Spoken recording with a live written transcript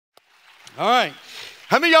All right.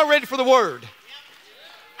 How many of y'all ready for the word?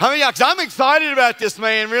 How many of y'all? Because I'm excited about this,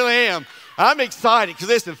 man. Really am. I'm excited because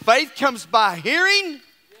listen, faith comes by hearing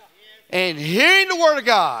and hearing the word of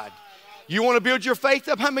God. You want to build your faith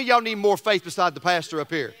up? How many of y'all need more faith beside the pastor up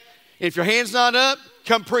here? If your hand's not up,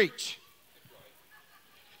 come preach.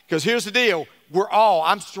 Because here's the deal.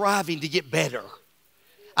 I'm striving to get better.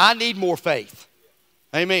 I need more faith.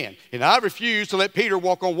 Amen. And I refuse to let Peter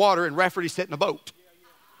walk on water and Rafferty sit in a boat.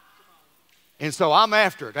 And so I'm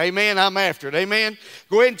after it. Amen. I'm after it. Amen.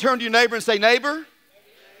 Go ahead and turn to your neighbor and say, neighbor,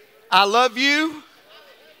 I love you.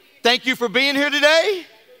 Thank you for being here today.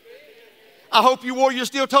 I hope you wore your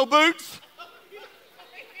steel-toe boots.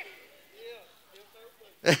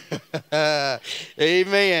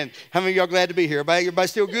 Amen. How many of y'all glad to be here? Everybody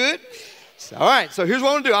still good? All right, so here's what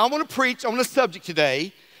I want to do. I want to preach on the subject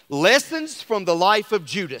today, lessons from the life of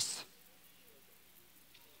Judas.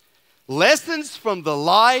 Lessons from the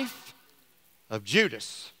life of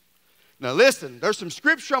Judas. Now listen, there's some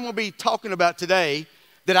scripture I'm going to be talking about today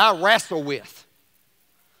that I wrestle with.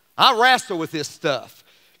 I wrestle with this stuff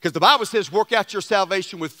because the Bible says work out your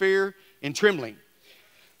salvation with fear and trembling.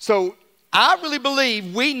 So I really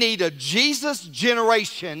believe we need a Jesus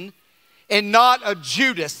generation and not a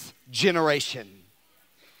Judas generation.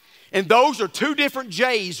 And those are two different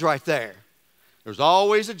J's right there. There's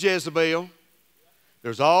always a Jezebel,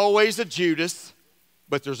 there's always a Judas,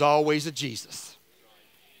 but there's always a Jesus.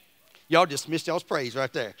 Y'all just missed y'all's praise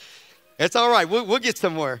right there. That's all right, we'll get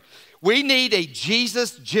somewhere. We need a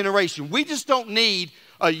Jesus generation. We just don't need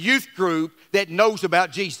a youth group that knows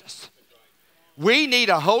about Jesus. We need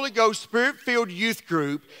a Holy Ghost, Spirit-filled youth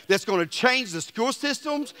group that's going to change the school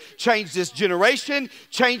systems, change this generation,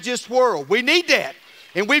 change this world. We need that.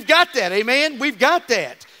 And we've got that, amen? We've got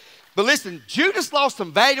that. But listen, Judas lost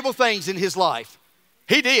some valuable things in his life.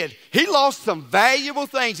 He did. He lost some valuable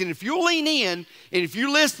things. And if you lean in and if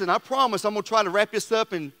you listen, I promise I'm going to try to wrap this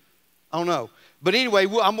up and I don't know. But anyway,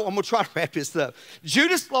 I'm going to try to wrap this up.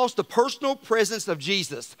 Judas lost the personal presence of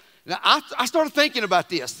Jesus. Now, I started thinking about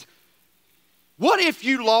this. What if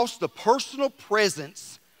you lost the personal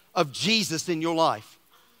presence of Jesus in your life?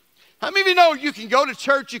 How many of you know you can go to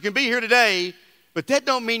church, you can be here today, but that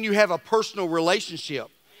don't mean you have a personal relationship,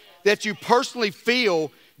 that you personally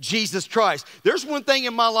feel Jesus Christ. There's one thing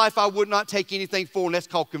in my life I would not take anything for, and that's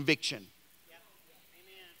called conviction.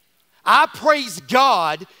 I praise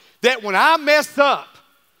God that when I mess up,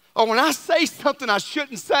 or when I say something I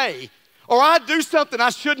shouldn't say, or I do something I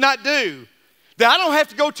should not do, that I don't have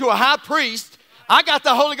to go to a high priest. I got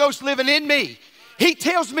the Holy Ghost living in me. He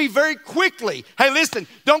tells me very quickly, hey, listen,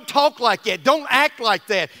 don't talk like that. Don't act like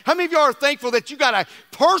that. How many of y'all are thankful that you got a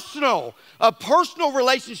personal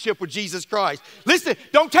relationship with Jesus Christ? Listen,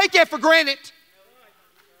 don't take that for granted.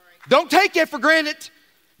 Don't take that for granted.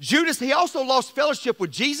 Judas, he also lost fellowship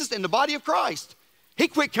with Jesus in the body of Christ. He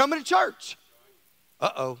quit coming to church.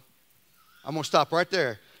 Uh-oh. I'm going to stop right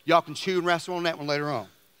there. Y'all can chew and wrestle on that one later on.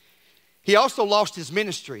 He also lost his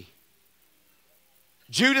ministry.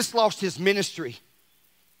 Judas lost his ministry.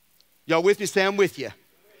 Y'all with me? Say, I'm with you.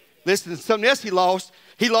 Listen, something else he lost.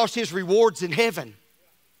 He lost his rewards in heaven.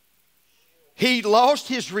 He lost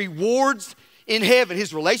his rewards in heaven.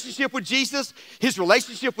 His relationship with Jesus, his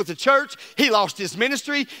relationship with the church. He lost his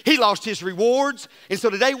ministry. He lost his rewards. And so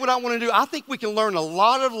today what I want to do, I think we can learn a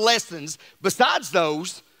lot of lessons besides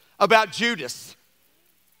those about Judas.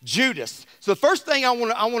 Judas. So the first thing I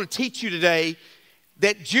want to teach you today,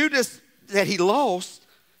 that Judas, that he lost,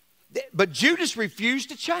 but Judas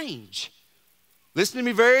refused to change. Listen to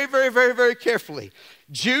me very, very, very, very carefully.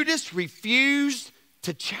 Judas refused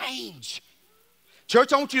to change.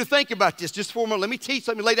 Church, I want you to think about this just for a moment. Let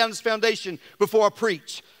me lay down this foundation before I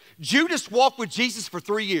preach. Judas walked with Jesus for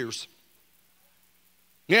 3 years.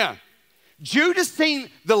 Yeah. Judas seen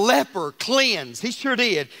the leper cleanse. He sure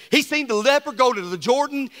did. He seen the leper go to the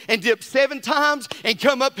Jordan and dip 7 times and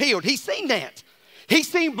come up healed. He seen that. He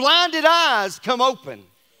seen blinded eyes come open.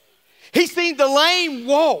 He seen the lame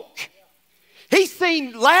walk. He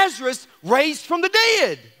seen Lazarus raised from the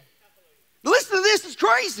dead. Listen to this, it's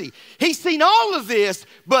crazy. He's seen all of this,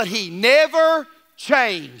 but he never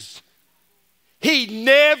changed. He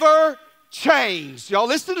never changed. Y'all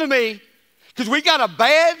listen to me, because we got a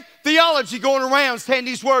bad theology going around saying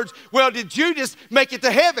these words. Well, did Judas make it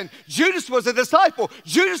to heaven? Judas was a disciple.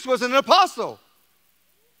 Judas was an apostle.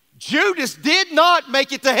 Judas did not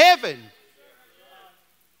make it to heaven.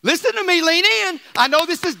 Listen to me, lean in. I know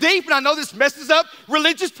this is deep and I know this messes up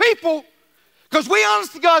religious people, because we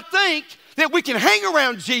honest to God think that we can hang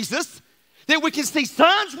around Jesus, that we can see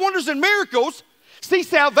signs, wonders, and miracles, see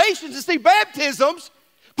salvations and see baptisms,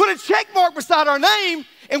 put a check mark beside our name,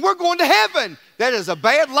 and we're going to heaven. That is a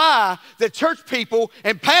bad lie that church people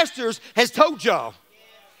and pastors has told y'all.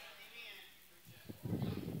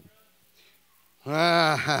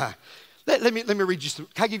 Let me read you some.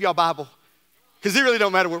 Can I give y'all a Bible? Because it really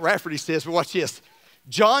don't matter what Rafferty says, but watch this.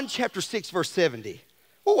 John chapter 6, verse 70.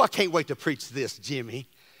 Oh, I can't wait to preach this, Jimmy.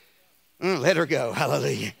 Let her go.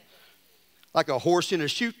 Hallelujah. Like a horse in a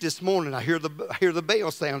chute this morning, I hear the bell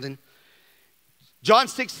sounding. John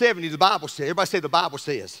 6:70, the Bible says. Everybody say the Bible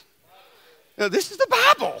says. Now, this is the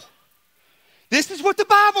Bible. This is what the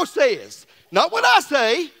Bible says. Not what I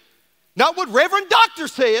say. Not what Reverend Doctor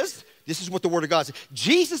says. This is what the Word of God says.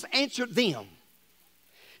 Jesus answered them.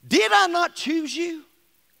 Did I not choose you?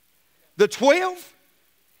 The 12?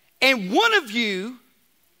 And one of you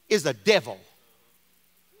is a devil.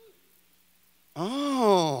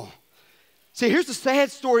 Oh. See, here's the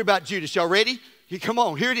sad story about Judas. Y'all ready? Come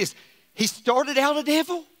on, here it is. He started out a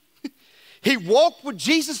devil. He walked with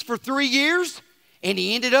Jesus for 3 years, and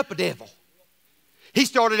he ended up a devil. He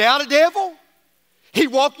started out a devil. He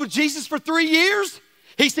walked with Jesus for 3 years.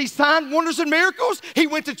 He sees signs, wonders, and miracles. He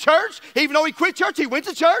went to church. Even though he quit church, he went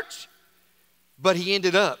to church. But he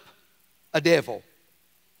ended up a devil.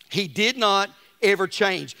 He did not ever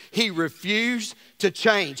change. He refused to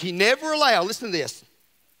change. He never allowed, listen to this.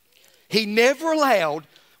 He never allowed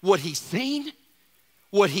what he seen,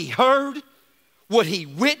 what he heard, what he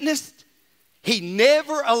witnessed. He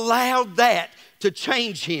never allowed that to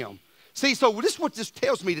change him. See, so this is what this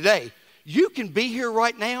tells me today. You can be here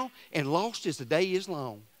right now and lost as the day is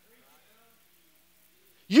long.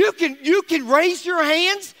 You can raise your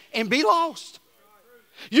hands and be lost.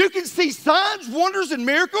 You can see signs, wonders, and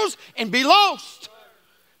miracles and be lost.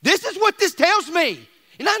 This is what this tells me.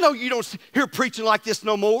 And I know you don't hear preaching like this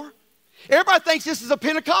no more. Everybody thinks this is a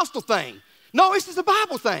Pentecostal thing. No, this is a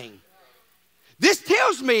Bible thing. This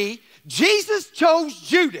tells me Jesus chose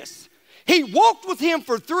Judas. He walked with him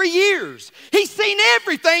for 3 years. He's seen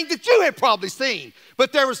everything that you have probably seen.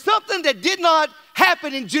 But there was something that did not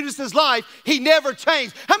happen in Judas's life. He never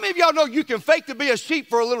changed. How many of y'all know you can fake to be a sheep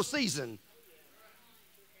for a little season?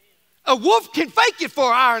 A wolf can fake it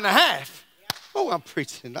for an hour and a half. Oh, I'm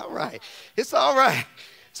preaching. All right. It's all right.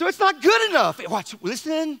 So it's not good enough. Watch,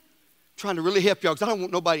 listen. I'm trying to really help y'all because I don't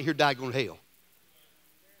want nobody here die going to hell.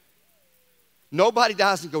 Nobody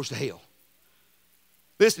dies and goes to hell.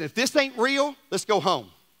 Listen, if this ain't real, let's go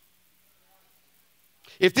home.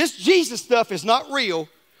 If this Jesus stuff is not real,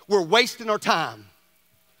 we're wasting our time.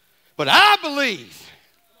 But I believe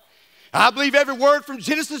every word from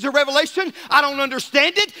Genesis to Revelation. I don't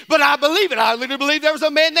understand it, but I believe it. I literally believe there was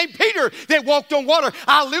a man named Peter that walked on water.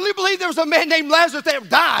 I literally believe there was a man named Lazarus that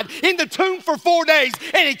died in the tomb for 4 days,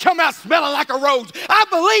 and he come out smelling like a rose. I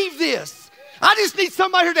believe this. I just need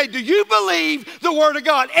somebody here today. Do you believe the Word of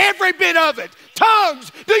God? Every bit of it.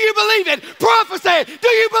 Tongues, do you believe it? Prophecy, do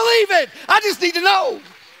you believe it? I just need to know.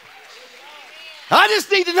 I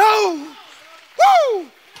just need to know. Woo!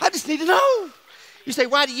 I just need to know. You say,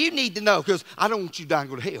 why do you need to know? Because I don't want you to die and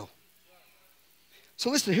go to hell.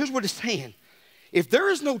 So listen, here's what it's saying. If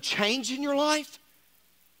there is no change in your life,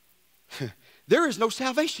 there is no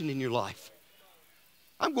salvation in your life.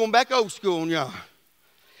 I'm going back old school on y'all.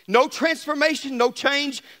 No transformation, no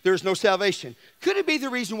change, there's no salvation. Could it be the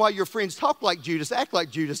reason why your friends talk like Judas, act like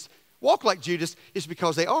Judas, walk like Judas, is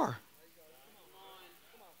because they are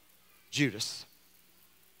Judas?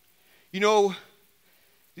 You know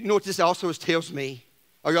what this also tells me?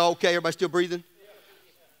 Are y'all okay? Everybody still breathing?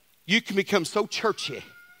 You can become so churchy,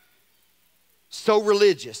 so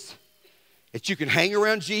religious, that you can hang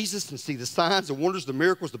around Jesus and see the signs, the wonders, the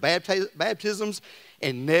miracles, the baptisms,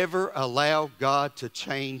 and never allow God to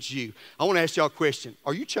change you. I want to ask y'all a question.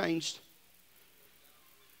 Are you changed?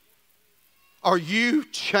 Are you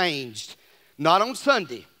changed? Not on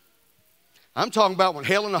Sunday. I'm talking about when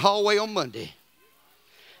hell in the hallway on Monday.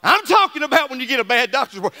 I'm talking about when you get a bad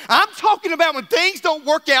doctor's report. I'm talking about when things don't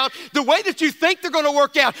work out the way that you think they're going to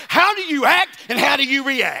work out. How do you act and how do you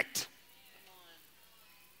react?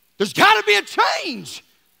 There's got to be a change.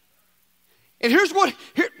 And let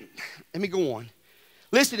me go on.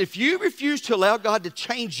 Listen, if you refuse to allow God to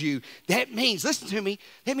change you, that means, listen to me,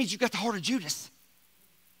 that means you've got the heart of Judas.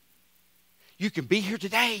 You can be here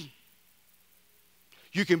today.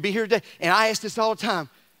 You can be here today. And I ask this all the time.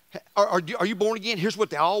 Are you born again? Here's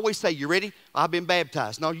what they always say. You ready? I've been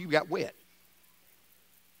baptized. No, you got wet.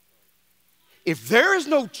 If there is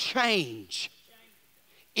no change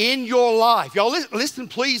in your life, y'all listen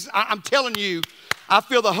please. I'm telling you, I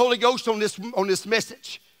feel the Holy Ghost on this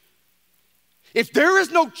message. If there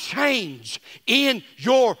is no change in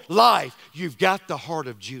your life, you've got the heart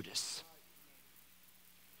of Judas.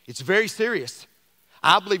 It's very serious.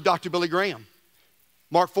 I believe Dr. Billy Graham.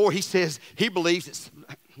 Mark 4, he says he believes it's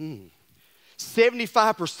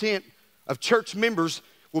 75% of church members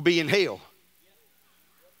will be in hell.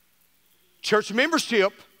 Church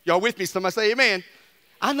membership, y'all with me? Somebody say amen.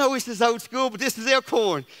 I know this is old school, but this is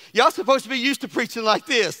Elkhorn. Y'all supposed to be used to preaching like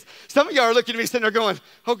this. Some of y'all are looking at me sitting there going,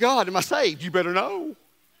 oh God, am I saved? You better know.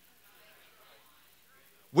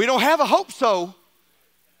 We don't have a hope so.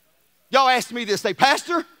 Y'all ask me this, say,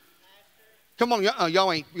 Pastor? Come on,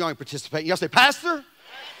 y'all ain't participating. Y'all say, Pastor?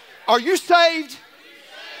 Are you saved?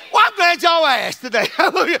 Well, I'm glad y'all asked today.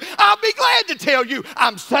 I'll be glad to tell you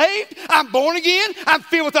I'm saved, I'm born again, I'm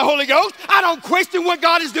filled with the Holy Ghost. I don't question what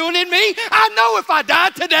God is doing in me. I know if I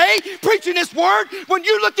died today preaching this word, when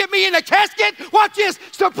you look at me in a casket, watch this,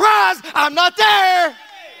 surprise, I'm not there.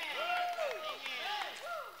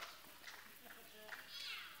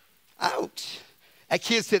 Ouch. That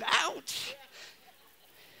kid said, ouch.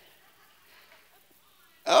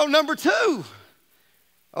 Oh, number 2.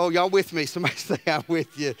 Oh, y'all with me? Somebody say I'm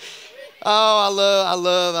with you. Oh, I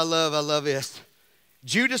love this.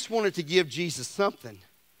 Judas wanted to give Jesus something,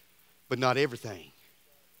 but not everything.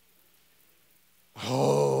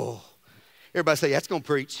 Oh, everybody say, that's going to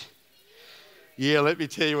preach. Yeah, let me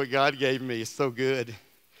tell you what God gave me. It's so good.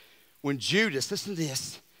 When Judas, listen to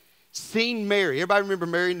this, seen Mary. Everybody remember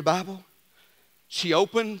Mary in the Bible? She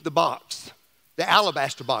opened the box, the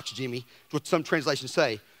alabaster box, Jimmy, what some translations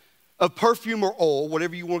say, of perfume or oil,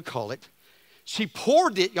 whatever you want to call it. She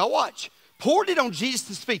poured it, y'all watch, poured it on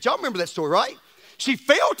Jesus' feet. Y'all remember that story, right? She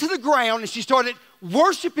fell to the ground and she started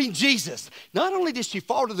worshiping Jesus. Not only did she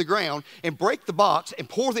fall to the ground and break the box and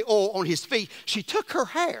pour the oil on his feet, she took her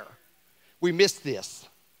hair. We missed this.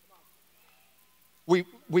 We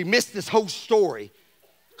missed this whole story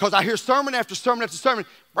because I hear sermon after sermon after sermon,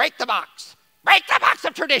 break the box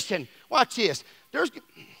of tradition. Watch this.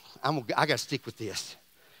 I got to stick with this.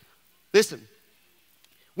 Listen,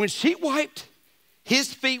 when she wiped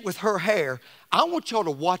his feet with her hair, I want y'all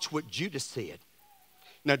to watch what Judas said.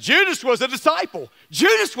 Now, Judas was a disciple.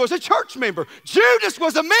 Judas was a church member. Judas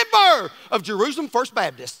was a member of Jerusalem First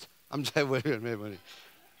Baptist. I'm saying, wait a minute.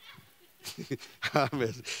 It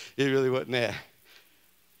really wasn't that.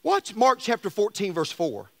 Watch Mark chapter 14, verse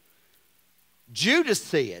 4. Judas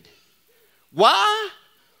said, why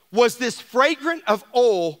was this fragrant of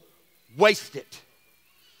oil wasted?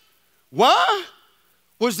 Why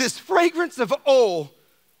was this fragrance of oil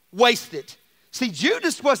wasted? See,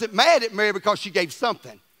 Judas wasn't mad at Mary because she gave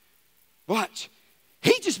something. Watch.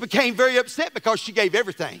 He just became very upset because she gave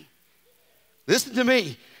everything. Listen to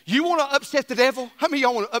me. You want to upset the devil? How many of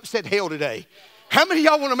y'all want to upset hell today? How many of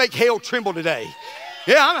y'all want to make hell tremble today?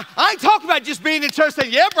 Yeah, I ain't talking about just being in church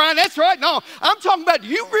saying, yeah, Brian, that's right. No, I'm talking about, do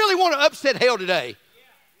you really want to upset hell today?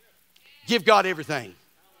 Give God everything.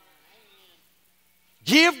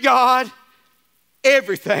 Give God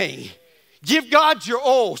everything. Give God your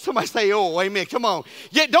oil. Somebody say oil. Amen. Come on.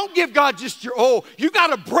 Yeah, don't give God just your oil. You got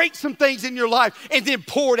to break some things in your life and then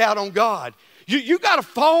pour it out on God. You got to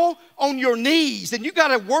fall on your knees and you got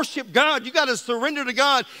to worship God. You got to surrender to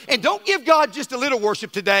God. And don't give God just a little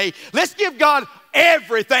worship today. Let's give God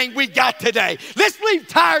everything we got today. Let's leave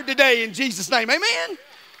tired today in Jesus' name. Amen.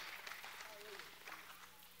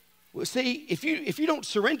 Well, see, if you don't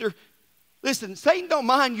surrender, listen, Satan don't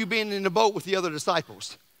mind you being in the boat with the other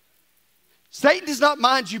disciples. Satan does not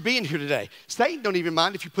mind you being here today. Satan don't even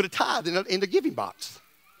mind if you put a tithe in the giving box.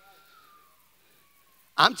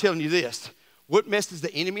 I'm telling you this. What messes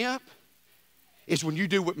the enemy up is when you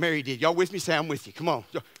do what Mary did. Y'all with me? Say, I'm with you. Come on.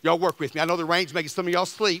 Y'all work with me. I know the rain's making some of y'all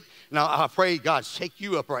sleep. And I pray God shake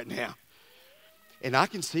you up right now. And I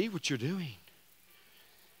can see what you're doing.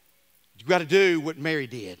 You got to do what Mary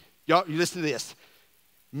did. Y'all, you listen to this.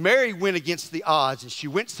 Mary went against the odds and she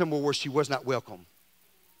went somewhere where she was not welcome.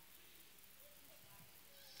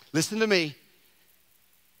 Listen to me.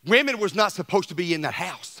 Women was not supposed to be in that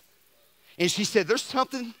house. And she said, there's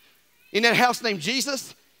something in that house named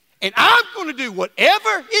Jesus, and I'm going to do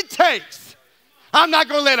whatever it takes. I'm not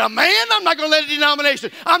going to let a man, I'm not going to let a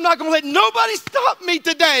denomination, I'm not going to let nobody stop me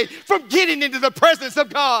today from getting into the presence of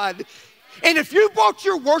God. And if you brought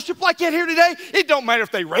your worship like that here today, it don't matter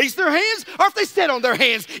if they raise their hands or if they sit on their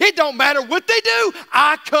hands. It don't matter what they do.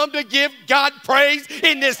 I come to give God praise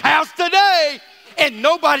in this house today, and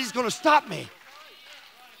nobody's going to stop me.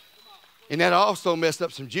 And that also messed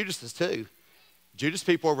up some Judases too. Judas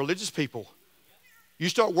people are religious people. You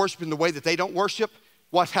start worshiping the way that they don't worship,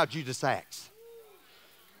 watch how Judas acts.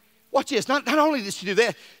 Watch this. Not only did she do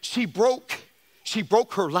that, she broke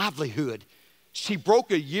her livelihood. She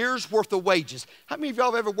broke a year's worth of wages. How many of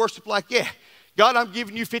y'all have ever worshiped like, yeah, God, I'm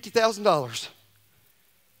giving you $50,000.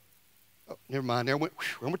 Oh, never mind. There went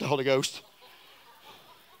the Holy Ghost.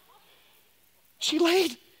 She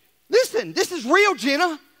laid. Listen, this is real,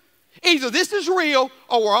 Jenna. Either this is real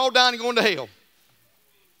or we're all dying and going to hell.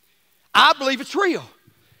 I believe it's real.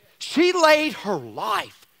 She laid her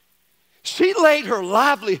life. She laid her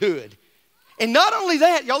livelihood. And not only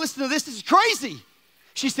that, y'all listen to this, this is crazy.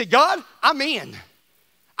 She said, God, I'm in.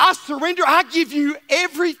 I surrender. I give you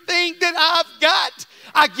everything that I've got.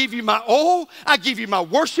 I give you my all. I give you my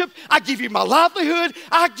worship. I give you my livelihood.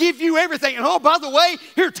 I give you everything. And oh, by the way,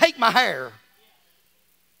 here, take my hair.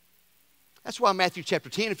 That's why Matthew chapter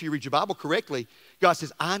 10, if you read your Bible correctly, God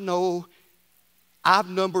says, I know I've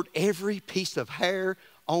numbered every piece of hair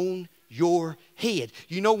on your head.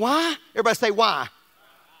 You know why? Everybody say why?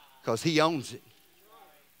 Because he owns it.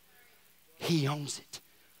 He owns it.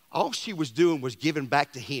 All she was doing was giving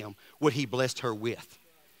back to him what he blessed her with.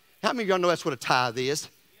 How many of y'all know that's what a tithe is?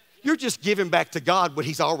 You're just giving back to God what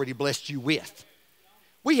he's already blessed you with.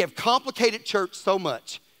 We have complicated church so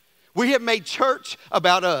much. We have made church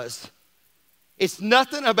about us. It's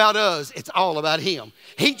nothing about us. It's all about him.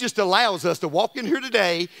 He just allows us to walk in here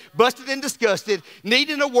today, busted and disgusted,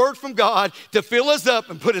 needing a word from God to fill us up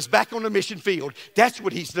and put us back on the mission field. That's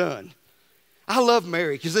what he's done. I love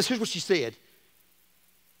Mary because here's what she said.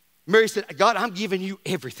 Mary said, God, I'm giving you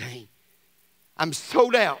everything. I'm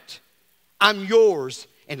sold out. I'm yours.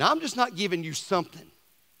 And I'm just not giving you something.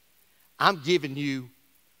 I'm giving you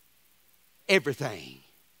everything.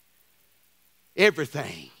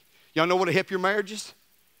 Everything. Y'all know what will help your marriages?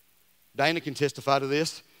 Dana can testify to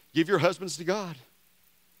this. Give your husbands to God.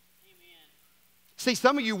 Amen. See,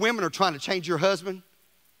 some of you women are trying to change your husband.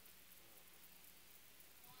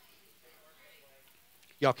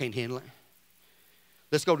 Y'all can't handle it.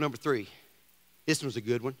 Let's go to number 3. This one's a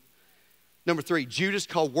good one. Number 3, Judas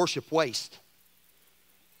called worship waste.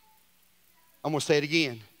 I'm going to say it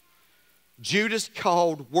again. Judas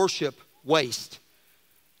called worship waste.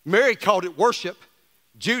 Mary called it worship.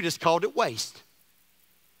 Judas called it waste.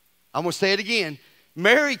 I'm going to say it again.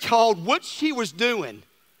 Mary called what she was doing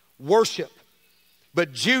worship,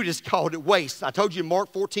 but Judas called it waste. I told you in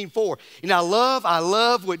Mark 14:4. And I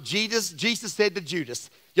love what Jesus said to Judas.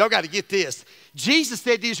 Y'all got to get this. Jesus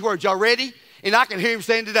said these words. Y'all ready? And I can hear him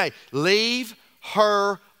saying today, leave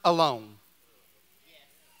her alone.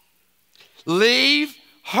 Leave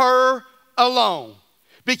her alone.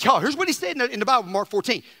 Because here's what he said in the Bible, Mark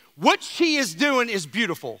 14. What she is doing is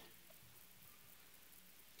beautiful.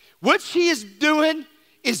 What she is doing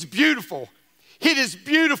is beautiful. It is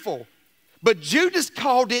beautiful. But Judas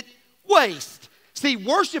called it waste. See,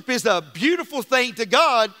 worship is a beautiful thing to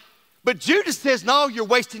God, but Judas says, no, you're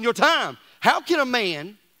wasting your time. How can a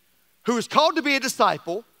man who is called to be a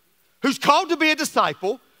disciple, who's called to be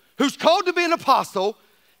an apostle,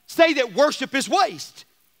 say that worship is waste?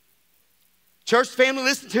 Church family,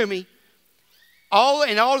 listen to me. All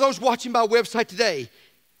those watching my website today,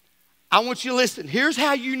 I want you to listen. Here's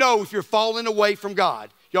how you know if you're falling away from God.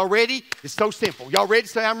 Y'all ready? It's so simple. Y'all ready?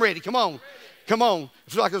 Say, I'm ready. Come on. Come on. I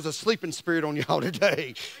feel like there's a sleeping spirit on y'all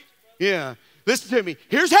today. Yeah. Listen to me.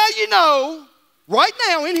 Here's how you know, right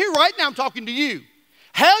now, in here right now, I'm talking to you.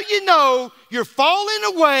 How you know you're falling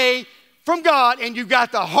away from God and you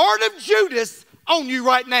got the heart of Judas on you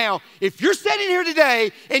right now. If you're sitting here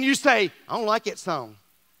today and you say, I don't like that song.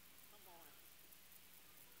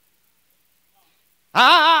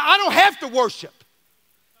 I don't have to worship.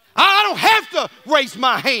 I don't have to raise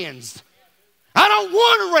my hands. I don't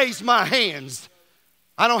want to raise my hands.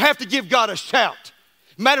 I don't have to give God a shout.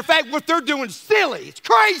 Matter of fact, what they're doing is silly. It's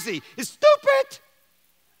crazy. It's stupid.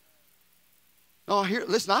 Oh, here,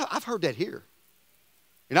 listen, I've heard that here.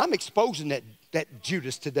 And I'm exposing that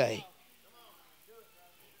Judas today.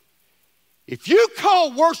 If you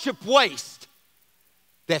call worship waste,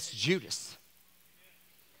 that's Judas.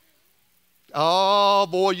 Oh,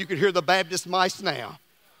 boy, you can hear the Baptist mice now.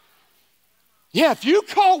 Yeah, if you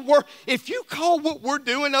call what we're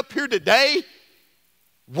doing up here today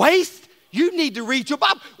waste, you need to read your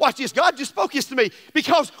Bible. Watch this. God just spoke this to me.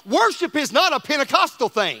 Because worship is not a Pentecostal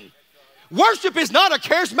thing. Worship is not a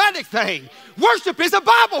charismatic thing. Worship is a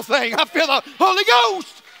Bible thing. I feel the Holy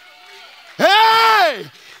Ghost. Hey!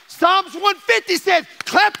 Psalms 150 said,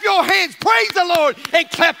 clap your hands, praise the Lord, and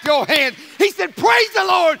clap your hands. He said, praise the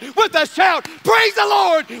Lord with a shout, praise the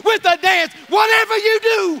Lord with a dance. Whatever you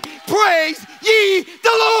do, praise ye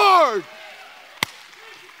the Lord.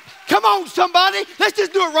 Come on, somebody. Let's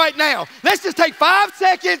just do it right now. Let's just take 5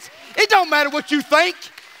 seconds. It don't matter what you think.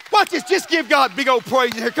 Watch this. Just give God big old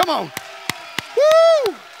praise in here. Come on.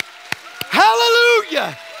 Woo!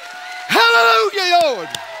 Hallelujah. Hallelujah, Lord.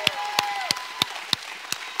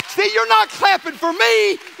 See, you're not clapping for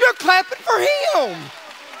me. You're clapping for him.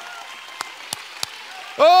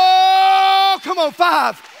 Oh, come on,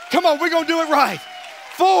 5. Come on, we're going to do it right.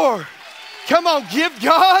 4. Come on, give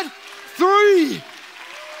God 3.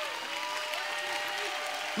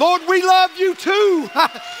 Lord, we love you too.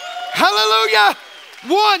 Hallelujah.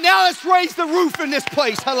 1. Now let's raise the roof in this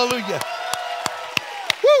place. Hallelujah.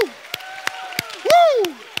 Woo.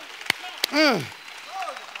 Woo.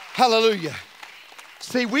 Hallelujah.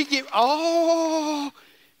 See, we get all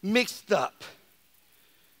mixed up.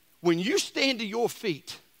 When you stand to your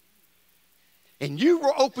feet and you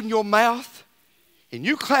open your mouth and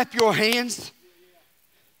you clap your hands,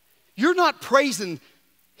 you're not praising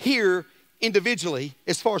here individually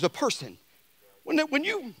as far as a person. When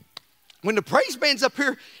the praise band's up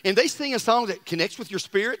here and they sing a song that connects with your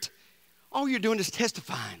spirit, all you're doing is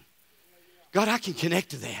testifying. God, I can connect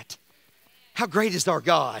to that. How great is our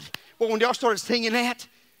God? Well, when y'all started singing that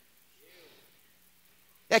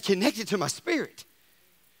connected to my spirit.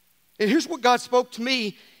 And here's what God spoke to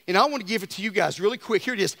me, and I want to give it to you guys really quick.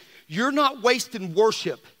 Here it is. You're not wasting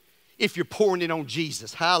worship if you're pouring it on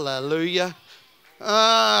Jesus. Hallelujah.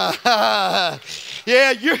 Yeah,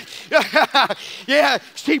 yeah.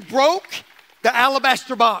 She broke the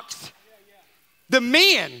alabaster box. The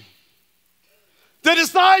men, the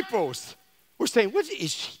disciples were saying, what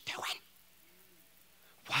is she doing?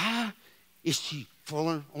 Why is she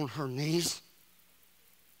falling on her knees?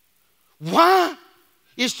 Why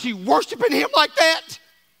is she worshiping him like that?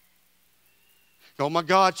 Oh my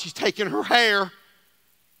God, she's taking her hair.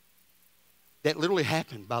 That literally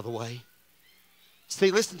happened, by the way.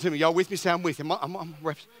 See, listen to me. Y'all with me? Say, I'm with you.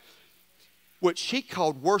 What she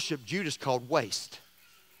called worship, Judas called waste.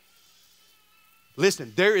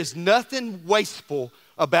 Listen, there is nothing wasteful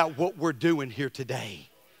about what we're doing here today.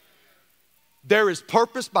 There is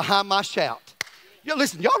purpose behind my shout.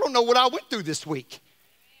 Listen, y'all don't know what I went through this week.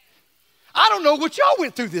 I don't know what y'all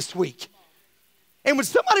went through this week. And when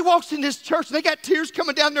somebody walks in this church and they got tears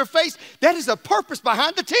coming down their face, that is a purpose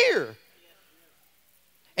behind the tear.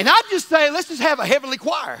 And I just say, let's just have a heavenly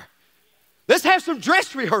choir. Let's have some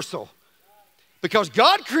dress rehearsal. Because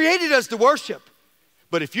God created us to worship.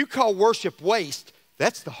 But if you call worship waste,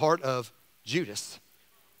 that's the heart of Judas.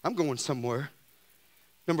 I'm going somewhere.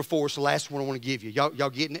 Number 4 is the last one I want to give you. Y'all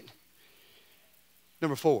getting it?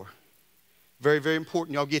 Number 4. Very, very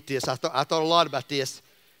important. Y'all get this. I thought a lot about this.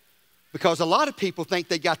 Because a lot of people think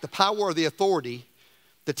they got the power or the authority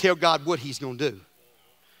to tell God what he's going to do.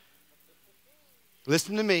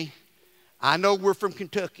 Listen to me. I know we're from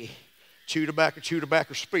Kentucky. Chew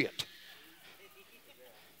tobacco, spit.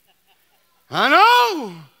 I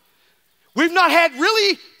know. We've not had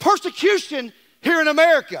really persecution here in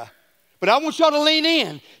America. But I want y'all to lean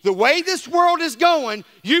in. The way this world is going,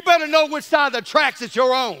 you better know which side of the tracks that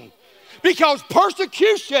you're on. Because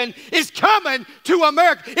persecution is coming to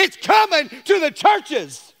America. It's coming to the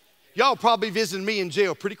churches. Y'all probably visiting me in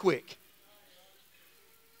jail pretty quick.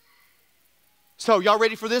 So y'all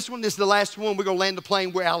ready for this one? This is the last one. We're going to land the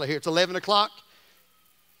plane. We're out of here. It's 11 o'clock.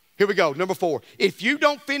 Here we go. Number 4. If you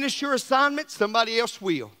don't finish your assignment, somebody else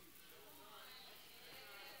will.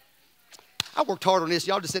 I worked hard on this.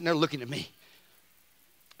 Y'all just sitting there looking at me.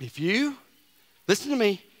 Listen to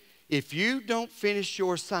me. If you don't finish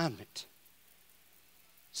your assignment,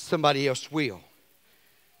 somebody else will.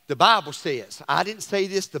 The Bible says, I didn't say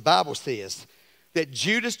this, the Bible says that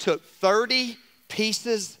Judas took 30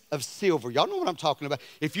 pieces of silver. Y'all know what I'm talking about.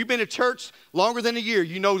 If you've been to church longer than a year,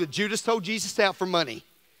 you know that Judas sold Jesus out for money.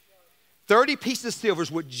 30 pieces of silver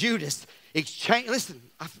is what Judas exchanged. Listen,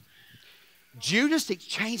 Judas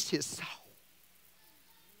exchanged his soul.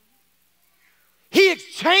 He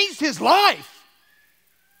exchanged his life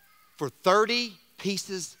for 30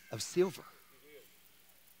 pieces of silver.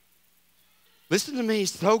 Listen to me,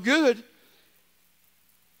 so good.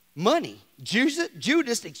 Money.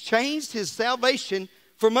 Judas exchanged his salvation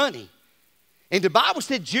for money. And the Bible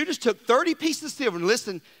said Judas took 30 pieces of silver. And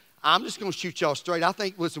listen, I'm just going to shoot y'all straight. I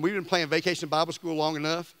think, listen, we've been playing Vacation Bible School long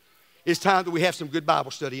enough. It's time that we have some good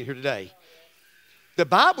Bible study in here today. The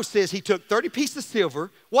Bible says he took 30 pieces of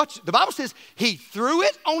silver. Watch, the Bible says he threw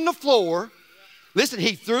it on the floor. Listen,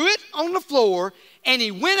 he threw it on the floor and he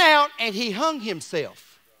went out and he hung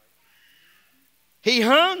himself. He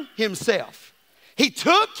hung himself. He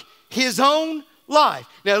took his own life.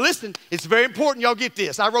 Now listen, it's very important y'all get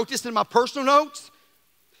this. I wrote this in my personal notes.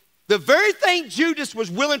 The very thing Judas was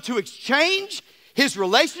willing to exchange his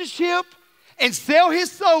relationship and sell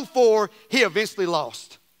his soul for, he eventually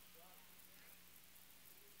lost.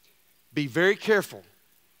 Be very careful.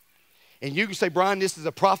 And you can say, Brian, this is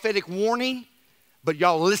a prophetic warning, but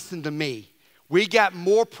y'all listen to me. We got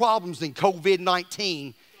more problems than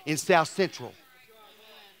COVID-19 in South Central.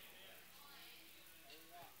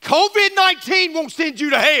 COVID-19 won't send you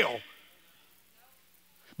to hell.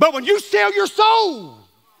 But when you sell your soul,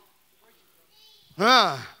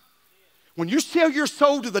 when you sell your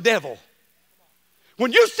soul to the devil,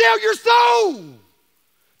 when you sell your soul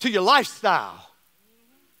to your lifestyle,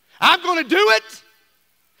 I'm going to do it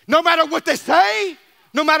no matter what they say,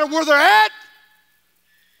 no matter where they're at.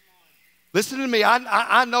 Listen to me.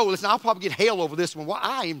 I know, listen, I'll probably get hell over this one. Well,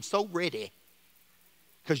 I am so ready.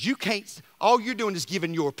 Because you can't, all you're doing is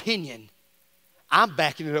giving your opinion. I'm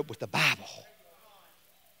backing it up with the Bible.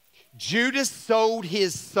 Judas sold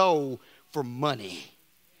his soul for money.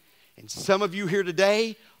 And some of you here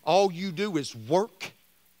today, all you do is work,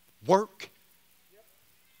 work,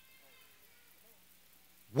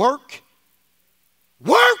 work,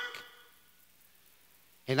 work.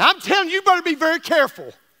 And I'm telling you, you better be very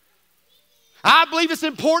careful. I believe it's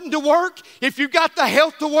important to work. If you've got the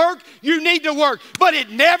health to work, you need to work. But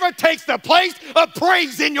it never takes the place of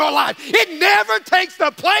praise in your life. It never takes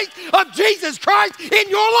the place of Jesus Christ in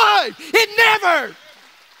your life.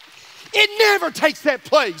 It never takes that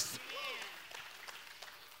place.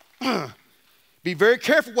 Be very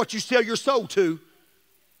careful what you sell your soul to.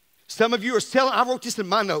 Some of you are selling, I wrote this in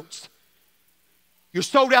my notes. You're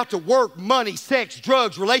sold out to work, money, sex,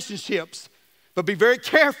 drugs, relationships. But be very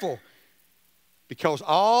careful. Because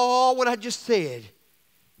all what I just said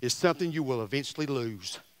is something you will eventually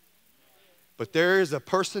lose. But there is a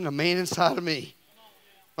person, a man inside of me.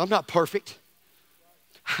 I'm not perfect.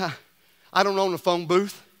 I don't own a phone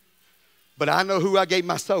booth. But I know who I gave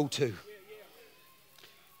my soul to.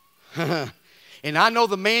 And I know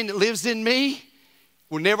the man that lives in me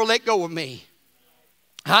will never let go of me.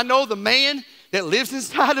 I know the man that lives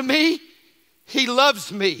inside of me, he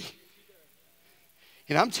loves me.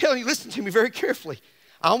 And I'm telling you, listen to me very carefully.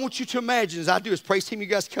 I want you to imagine, as I do, as praise team, you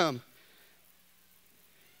guys come.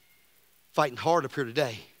 Fighting hard up here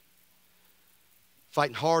today.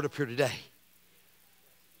 Fighting hard up here today.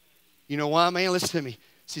 You know why, man? Listen to me.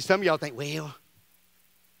 See, some of y'all think, well,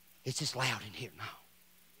 it's just loud in here.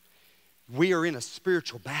 No. We are in a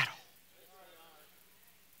spiritual battle.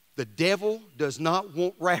 The devil does not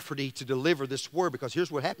want Rafferty to deliver this word, because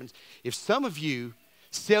here's what happens. If some of you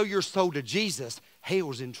sell your soul to Jesus,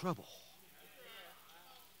 hell's in trouble.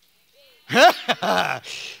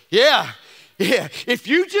 Yeah. If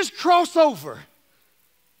you just cross over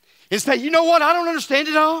and say, you know what, I don't understand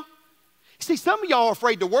it all. See, some of y'all are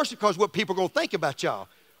afraid to worship because what people are going to think about y'all.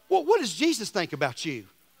 Well, what does Jesus think about you?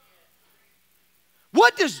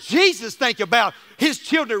 What does Jesus think about his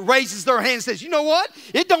children that raises their hand and says, you know what,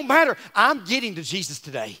 it don't matter. I'm getting to Jesus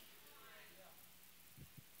today.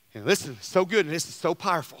 And listen, it's so good and this is so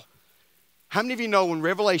powerful. How many of you know in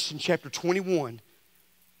Revelation chapter 21,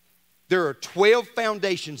 there are 12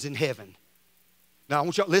 foundations in heaven? Now, I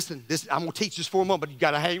want y'all to listen. I'm going to teach this for a moment, but you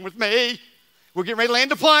got to hang with me. We're getting ready to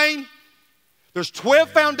land the plane. There's 12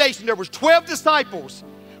 foundations. There was 12 disciples.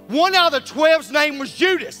 One out of the 12's name was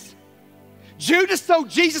Judas. Judas sold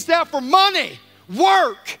Jesus out for money,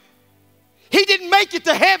 work. He didn't make it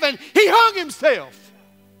to heaven. He hung himself.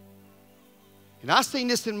 And I seen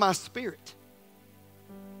this in my spirit.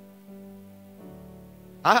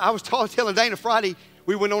 I was telling Dana Friday,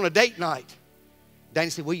 we went on a date night.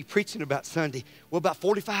 Dana said, what are you preaching about Sunday? Well, about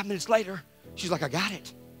 45 minutes later, she's like, I got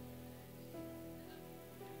it.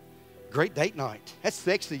 Great date night. That's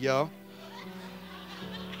sexy, y'all.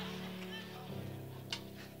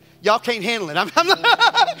 Y'all can't handle it. I'm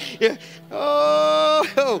not, yeah.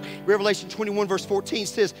 Oh, Revelation 21 verse 14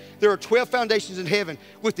 says, there are 12 foundations in heaven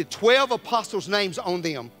with the 12 apostles' names on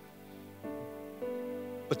them.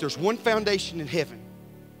 But there's one foundation in heaven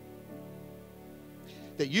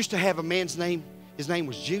that used to have a man's name. His name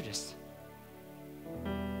was Judas.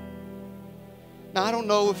 Now, I don't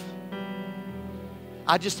know if,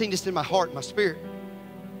 I just seen this in my heart, my spirit.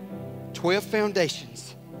 12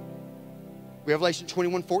 foundations. Revelation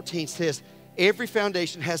 21:14 says, every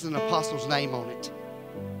foundation has an apostle's name on it.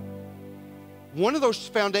 One of those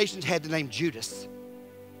foundations had the name Judas.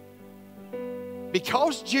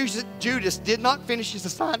 Because Judas did not finish his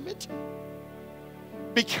assignment,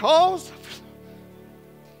 because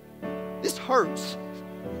this hurts.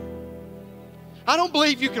 I don't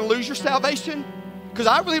believe you can lose your salvation, because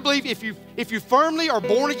I really believe if you firmly are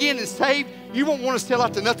born again and saved, you won't want to sell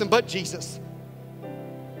out to nothing but Jesus.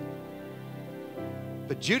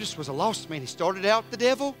 But Judas was a lost man. He started out the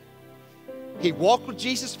devil. He walked with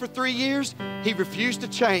Jesus for 3 years. He refused to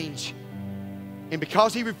change. And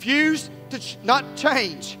because he refused to not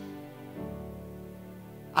change,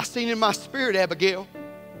 I seen in my spirit, Abigail,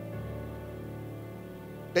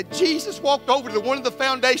 that Jesus walked over to one of the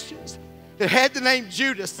foundations that had the name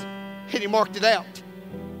Judas, and he marked it out.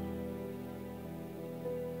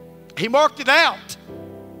 He marked it out.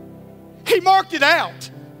 He marked it out.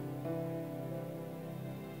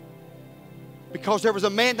 Because there was a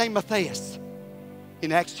man named Matthias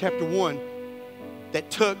in Acts chapter 1 that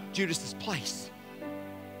took Judas's place.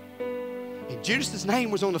 And Judas's name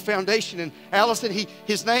was on the foundation, and Allison,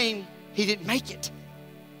 his name, he didn't make it.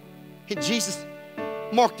 And Jesus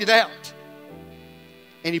marked it out.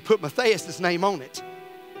 And he put Matthias' name on it.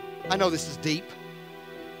 I know this is deep.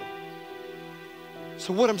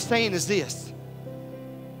 So what I'm saying is this.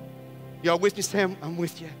 Y'all with me, Sam? I'm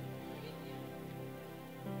with you.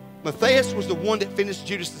 Matthias was the one that finished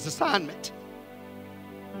Judas' assignment.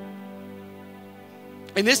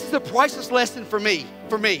 And this is a priceless lesson for me,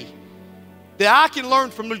 that I can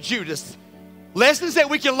learn from Judas. Lessons that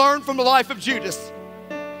we can learn from the life of Judas.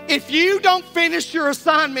 If you don't finish your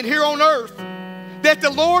assignment here on earth that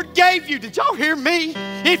the Lord gave you, did y'all hear me?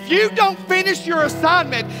 If you don't finish your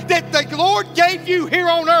assignment that the Lord gave you here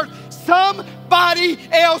on earth, somebody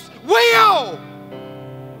else will.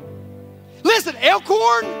 Listen,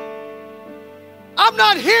 Elkhorn, I'm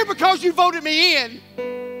not here because you voted me in.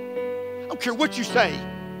 I don't care what you say.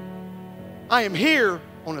 I am here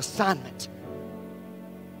on assignment.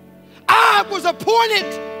 I was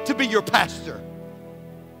appointed to be your pastor.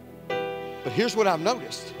 But here's what I've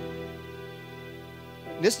noticed.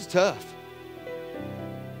 And this is tough.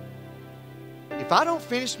 If I don't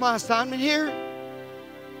finish my assignment here,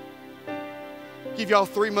 give y'all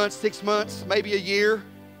 3 months, 6 months, maybe a year,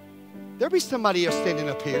 there'll be somebody else standing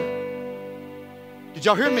up here. Did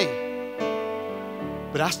y'all hear me?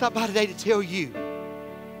 But I stopped by today to tell you,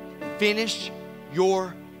 finish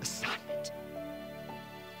your assignment.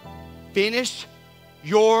 Finish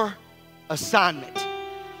your assignment.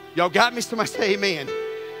 Y'all got me? Somebody say amen.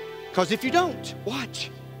 Because if you don't,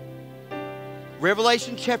 watch.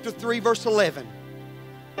 Revelation chapter 3, verse 11.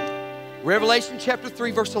 Revelation chapter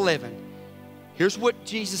 3, verse 11. Here's what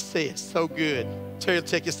Jesus says. So good.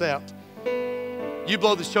 Check this out. You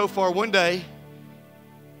blow the shofar one day.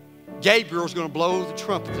 Gabriel's going to blow the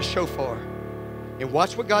trumpet, the shofar. And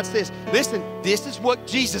watch what God says. Listen, this is what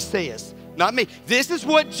Jesus says. Not me. This is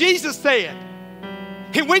what Jesus said.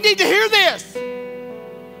 And we need to hear this.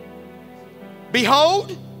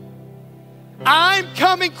 Behold, I'm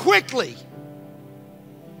coming quickly.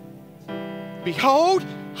 Behold,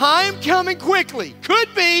 I'm coming quickly.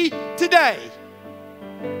 Could be today.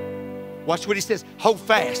 Watch what he says. Hold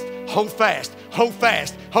fast, hold fast, hold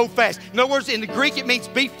fast, hold fast. In other words, in the Greek, it means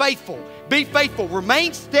be faithful. Be faithful.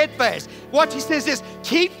 Remain steadfast. Watch, he says this.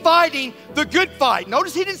 Keep fighting the good fight.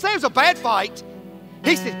 Notice he didn't say it was a bad fight.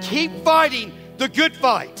 He said, keep fighting the good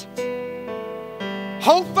fight.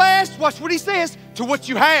 Hold fast, watch what he says, to what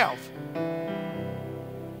you have.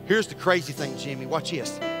 Here's the crazy thing, Jimmy. Watch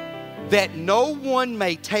this. That no one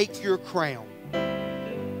may take your crown.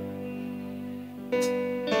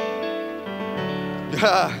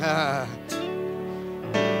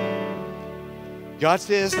 God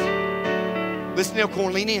says, listen,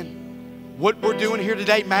 Elkhorn, lean in. What we're doing here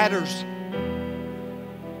today matters.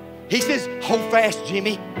 He says, hold fast,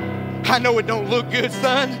 Jimmy. I know it don't look good,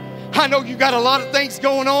 son. I know you got a lot of things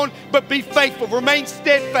going on, but be faithful. Remain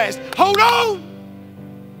steadfast. Hold on.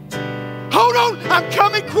 Hold on. I'm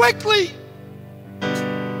coming quickly.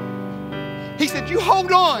 He said, you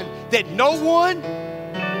hold on that no one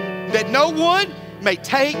may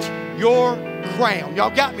take your crown.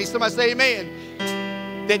 Y'all got me? Somebody say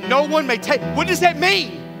amen. That no one may take. What does that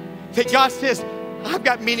mean? That God says, I've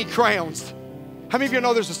got many crowns. How many of you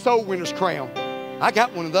know there's a soul winner's crown? I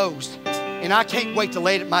got one of those. And I can't wait to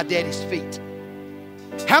lay it at my daddy's feet.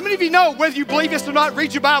 How many of you know, whether you believe this or not,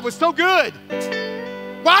 read your Bible, it's so good.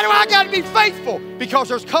 Why do I got to be faithful? Because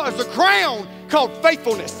there's a crown called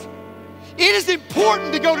faithfulness. It is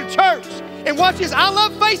important to go to church. And watch this, I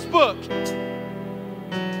love Facebook.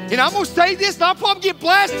 And I'm going to say this, and I'll probably get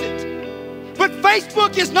blasted. But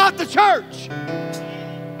Facebook is not the church.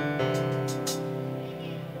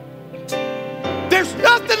 There's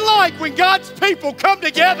nothing like when God's people come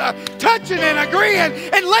together, touching and agreeing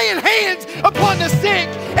and laying hands upon the sick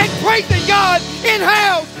and praising God in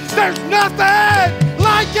house. There's nothing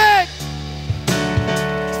like it.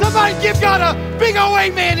 Somebody give God a big old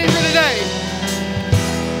amen in here today.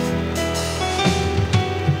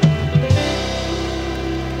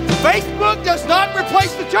 Facebook does not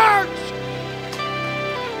replace the church.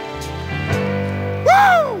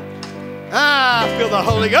 Woo! I feel the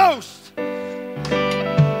Holy Ghost.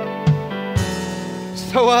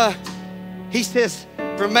 So he says,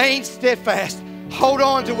 remain steadfast. Hold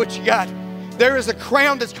on to what you got. There is a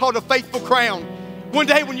crown that's called a faithful crown. One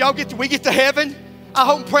day when we get to heaven, I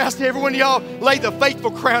hope and pray I see every one of y'all lay the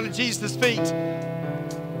faithful crown at Jesus' feet.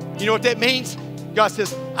 You know what that means? God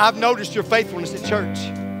says, I've noticed your faithfulness at church.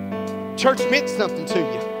 Church meant something to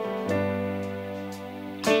you.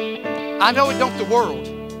 I know it don't the world,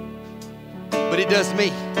 but it does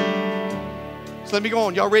me. So let me go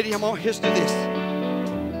on. Y'all ready? Here's do this.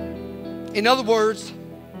 In other words,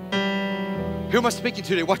 who am I speaking to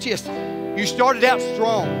today? Watch this. You started out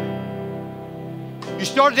strong. You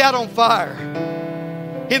started out on fire,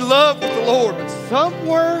 in love with the Lord, but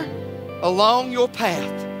somewhere along your path,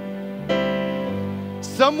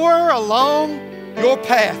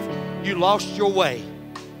 you lost your way.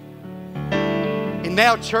 And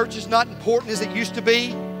now church is not important as it used to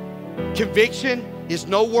be. Conviction is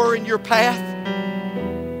nowhere in your path.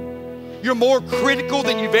 You're more critical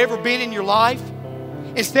than you've ever been in your life.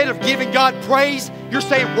 Instead of giving God praise, you're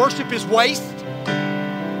saying worship is waste.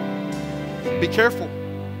 Be careful.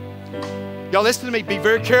 Y'all listen to me, be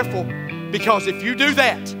very careful, because if you do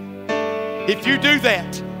that,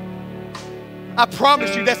 I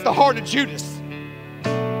promise you that's the heart of Judas.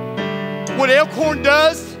 What Elkhorn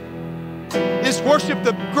does is worship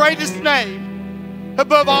the greatest name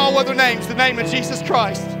above all other names, the name of Jesus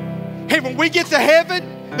Christ. And when we get to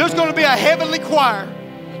heaven, there's going to be a heavenly choir.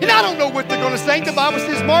 And I don't know what they're going to sing. The Bible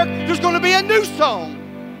says, Mark, there's going to be a new song.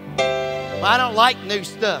 Well, I don't like new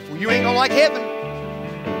stuff. Well, you ain't going to like heaven.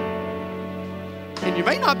 And you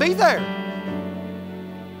may not be there.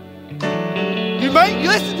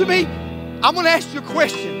 Listen to me. I'm going to ask you a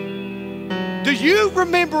question. Do you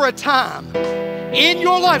remember a time in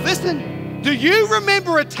your life, listen, do you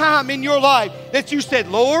remember a time in your life that you said,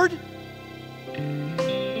 Lord,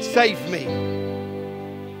 save me.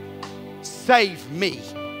 Save me.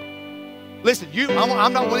 Listen,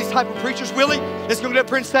 I'm not one of these type of preachers, Willie, that's going to get up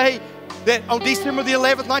here and say that on December the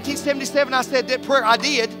 11th, 1977, I said that prayer. I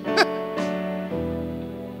did.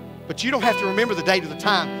 But you don't have to remember the date or the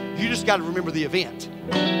time. You just got to remember the event.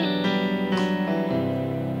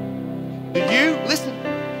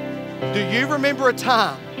 Do you remember a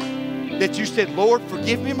time that you said, Lord,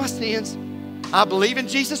 forgive me my sins. I believe in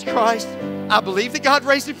Jesus Christ. I believe that God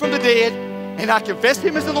raised him from the dead, and I confess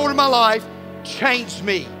him as the Lord of my life. Change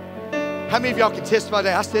me. How many of y'all can testify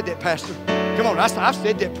that? I said that, Pastor. Come on, I've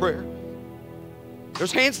said that prayer.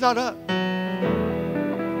 There's hands not up.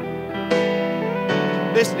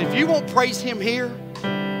 Listen, if you won't praise him here,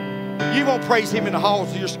 you won't praise him in the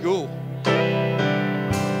halls of your school.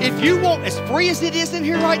 If you won't, as free as it is in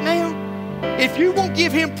here right now, if you won't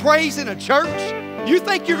give him praise in a church, you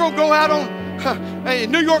think you're going to go out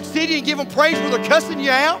in New York City and give him praise where they're cussing you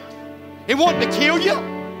out and wanting to kill you?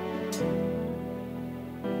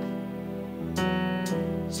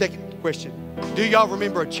 Second question, do y'all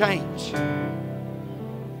remember a change?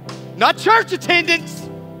 Not church attendance.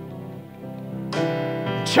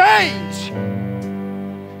 Change.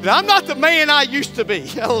 I'm not the man I used to be.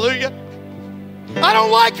 Hallelujah. I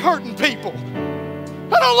don't like hurting people.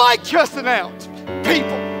 I don't like cussing out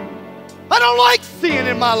people. I don't like sin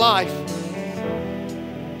in my life.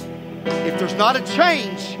 If there's not a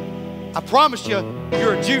change, I promise you,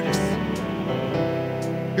 you're a Judas.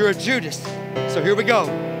 You're a Judas. So here we go.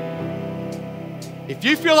 If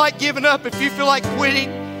you feel like giving up, if you feel like quitting,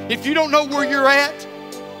 if you don't know where you're at,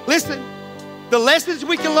 listen, the lessons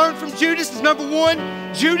we can learn from Judas is number one,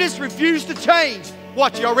 Judas refused to change.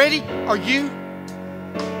 Watch, y'all ready? Are you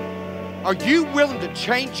willing to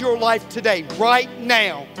change your life today, right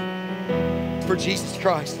now, for Jesus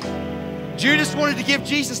Christ? Judas wanted to give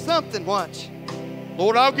Jesus something. Watch.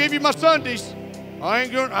 Lord, I'll give you my Sundays. I'm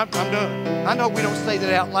done. I know we don't say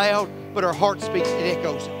that out loud, but our heart speaks, it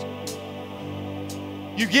echoes it.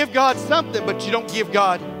 You give God something, but you don't give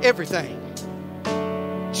God everything.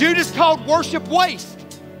 Judas called worship waste.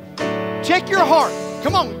 Check your heart.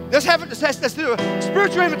 Come on, let's do a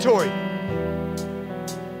spiritual inventory.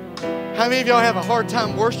 How many of y'all have a hard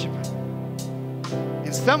time worshiping?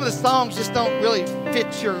 And some of the songs just don't really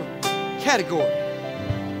fit your category.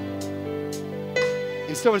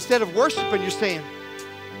 And so instead of worshiping, you're saying,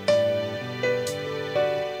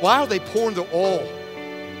 why are they pouring the oil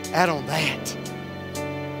out on that?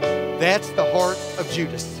 That's the heart of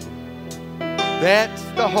Judas. That's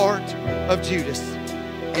the heart of Judas.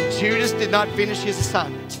 And Judas did not finish his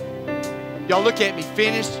assignment. Y'all look at me.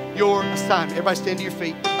 Finish your assignment. Everybody stand to your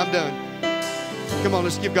feet. I'm done. Come on,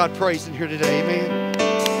 let's give God praise in here today. Amen.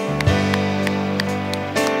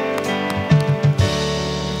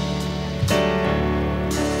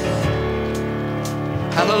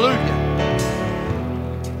 Hallelujah.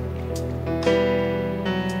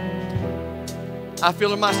 I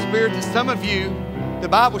feel in my spirit that some of you, the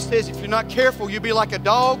Bible says if you're not careful, you'll be like a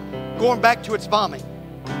dog going back to its vomit.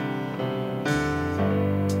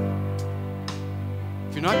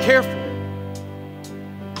 If you're not careful,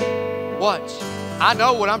 watch. I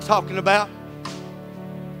know what I'm talking about.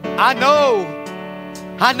 I know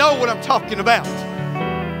what I'm talking about.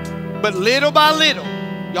 But little by little,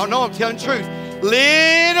 y'all know I'm telling the truth.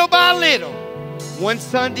 Little by little, one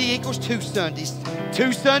Sunday equals 2 Sundays.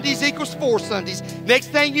 2 Sundays equals 4 Sundays. Next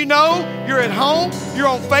thing you know, you're at home, you're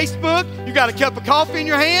on Facebook, you got a cup of coffee in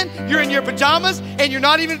your hand, you're in your pajamas, and you're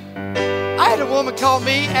not even... I had a woman call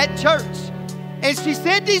me at church, and she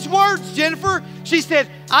said these words, Jennifer. She said,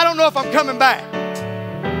 I don't know if I'm coming back.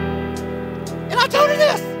 And I told her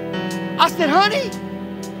this. I said, honey,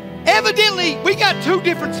 evidently we got 2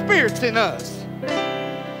 different spirits in us.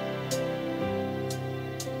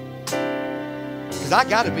 Because I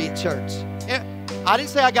got to be at church. I didn't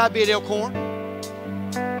say I got to be at Elkhorn,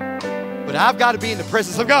 but I've got to be in the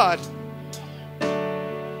presence of God.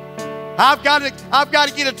 I've got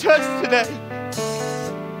to get a touch today.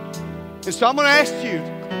 And so I'm going to ask you,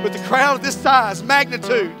 with the crowd of this size,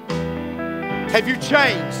 magnitude, have you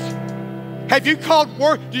changed? Have you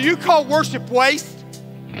do you call worship waste?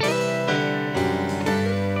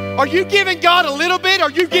 Are you giving God a little bit? Or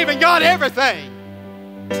are you giving God everything?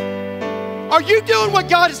 Are you doing what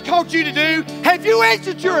God has called you to do? Have you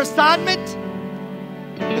answered your assignment?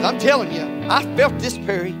 Because I'm telling you, I felt this,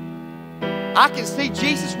 Perry. I can see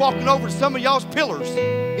Jesus walking over to some of y'all's pillars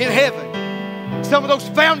in heaven. Some of those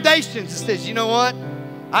foundations that says, you know what?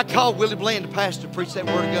 I called Willie Bland to pastor, preach that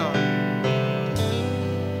word of God.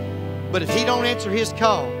 But if he don't answer his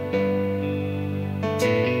call,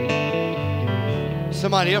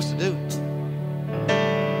 somebody else will do it.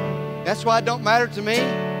 That's why it don't matter to me.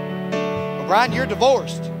 Brian, you're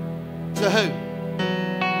divorced. To who?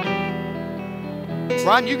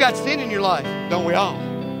 Brian, you got sin in your life. Don't we all?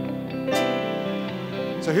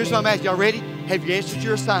 So here's what I'm asking. Y'all ready? Have you answered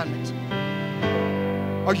your assignment?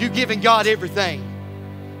 Are you giving God everything?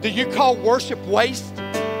 Do you call worship waste?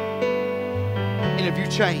 And have you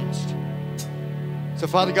changed? So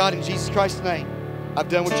Father God, in Jesus Christ's name, I've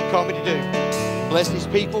done what you called me to do. Bless these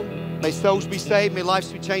people. May souls be saved. May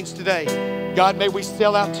lives be changed today. God, may we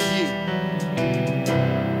sell out to you.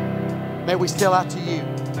 May we sell out to you.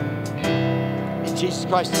 In Jesus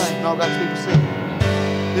Christ's name. And all God's people sing.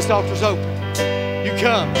 This altar's open. You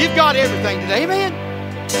come. Give God everything today. Amen.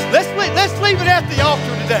 Let's leave it at the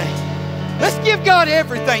altar today. Let's give God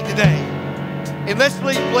everything today. And let's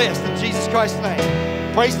leave blessed in Jesus Christ's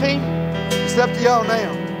name. Praise Him. It's up to y'all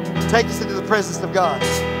now. Take us into the presence of God.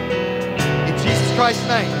 In Jesus Christ's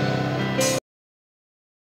name.